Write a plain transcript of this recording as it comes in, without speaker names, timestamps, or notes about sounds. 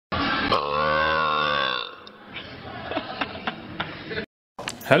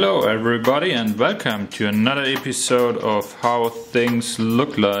Hello everybody and welcome to another episode of How Things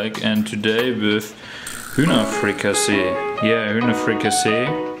Look Like, and today with Hühnerfrikassee. Yeah, Hühnerfrikassee.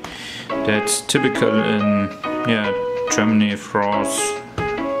 That's typical in Germany, France,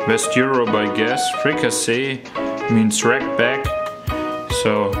 West Europe I guess. Fricassee means rack back,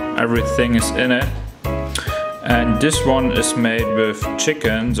 so everything is in it. And this one is made with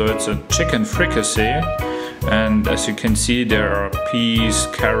chicken, so it's a chicken fricassee. And as you can see, there are peas,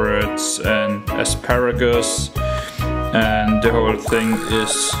 carrots and asparagus, and the whole thing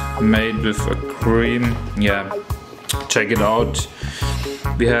is made with a cream. Yeah, check it out.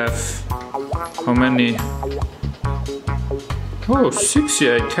 We have how many? Oh,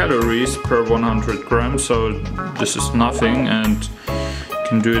 68 calories per 100 grams, so this is nothing, and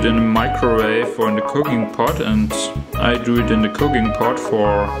you can do it in a microwave or in the cooking pot, and I do it in the cooking pot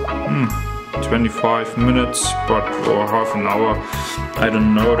for 25 minutes, but for half an hour, I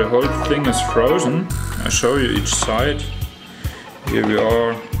don't know. The whole thing is frozen. I'll show you each side. Here we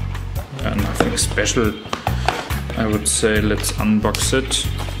are. Nothing special, I would say. Let's unbox it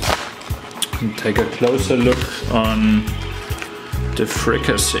and take a closer look on the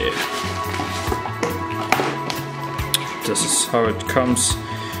fricassee. This is how it comes,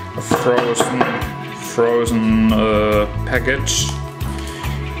 a frozen package.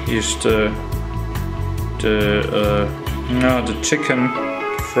 Here's the chicken,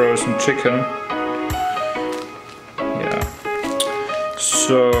 frozen chicken. Yeah.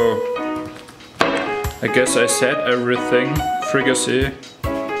 So I guess I said everything. Fricassee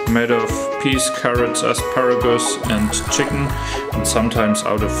made of peas, carrots, asparagus and chicken, and sometimes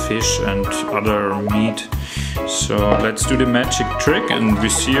out of fish and other meat. So let's do the magic trick and we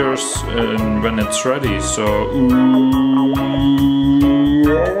see us when it's ready. So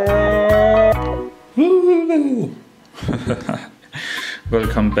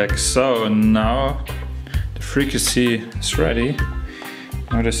welcome back. So now the fricassee is ready.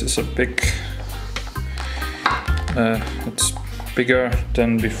 Now this is a big, it's bigger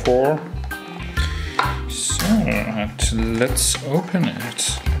than before. So let's open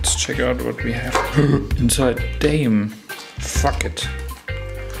it. Let's check out what we have inside. Damn, fuck it.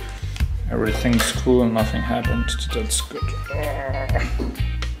 Everything's cool, nothing happened. That's good.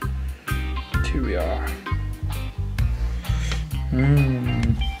 Here we are.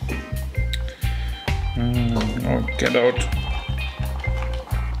 Oh, get out.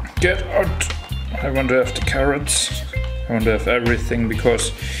 Get out. I want to have the carrots. I want to have everything,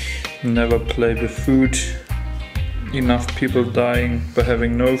 because never play with food. Enough people dying by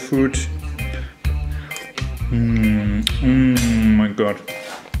having no food. My god.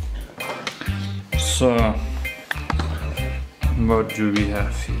 So, what do we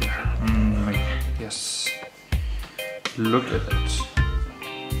have here? Yes. Look at it.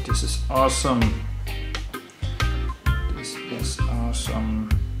 This is awesome. This is awesome.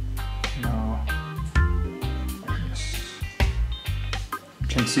 Now, yes. You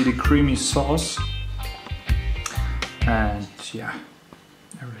can see the creamy sauce. And yeah,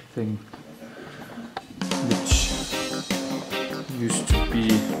 everything which used to be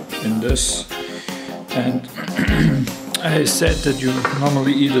in this. And I said that you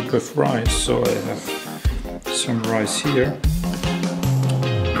normally eat it with rice, so I have some rice here.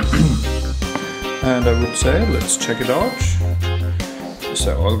 And I would say, let's check it out, as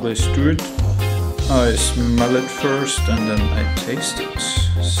I always do it. I smell it first and then I taste it.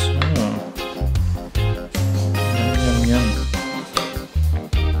 So, yum, yum, yum.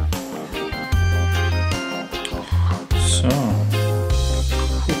 So,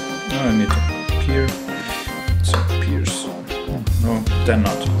 now I need to peer. Some peers. No, they're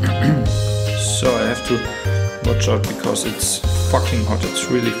not. So I have to watch out because it's fucking hot. It's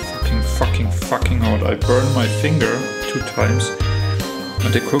really fucking hot. I burned my finger 2 times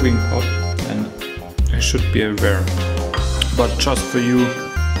at the cooking pot, and I should be aware. But just for you,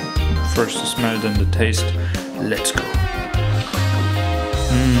 first the smell, then the taste. Let's go.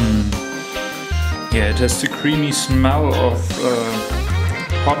 Yeah, it has the creamy smell of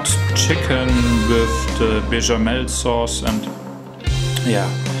hot chicken with the bechamel sauce, and yeah.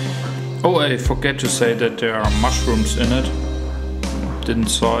 Oh, I forget to say that there are mushrooms in it. Didn't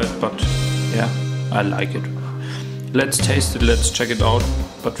saw it, but yeah, I like it. Let's taste it, let's check it out.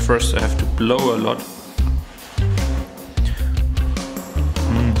 But first I have to blow a lot.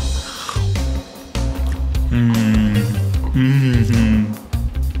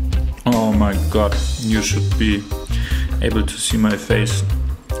 Oh my god, you should be able to see my face.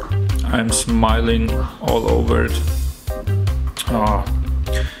 I'm smiling all over it. Oh,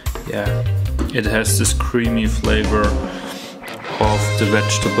 yeah, it has this creamy flavor of the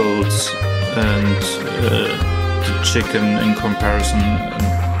vegetables and the chicken in comparison. And,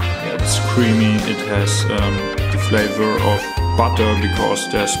 yeah, it's creamy. It has the flavor of butter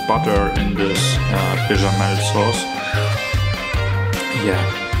because there's butter in this bechamel sauce. Yeah,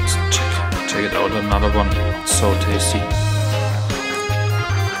 check it out. Another one. It's so tasty.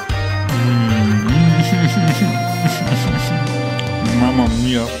 Mamma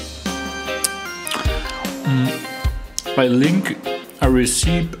mia. I link a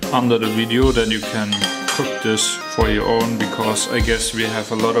recipe under the video that you can cook this for your own, because I guess we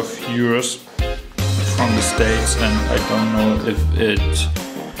have a lot of viewers from the States and I don't know if it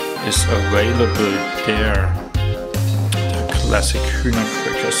is available there. The classic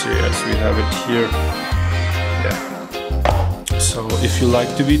Hühnerfrikassee as we have it here. Yeah. So if you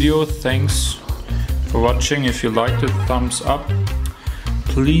liked the video, thanks for watching. If you liked it, thumbs up.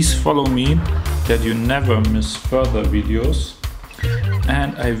 Please follow me that you never miss further videos.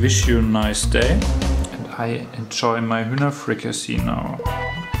 And I wish you a nice day. And I enjoy my Hühnerfrikassee now.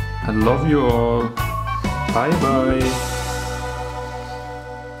 I love you all. Bye bye.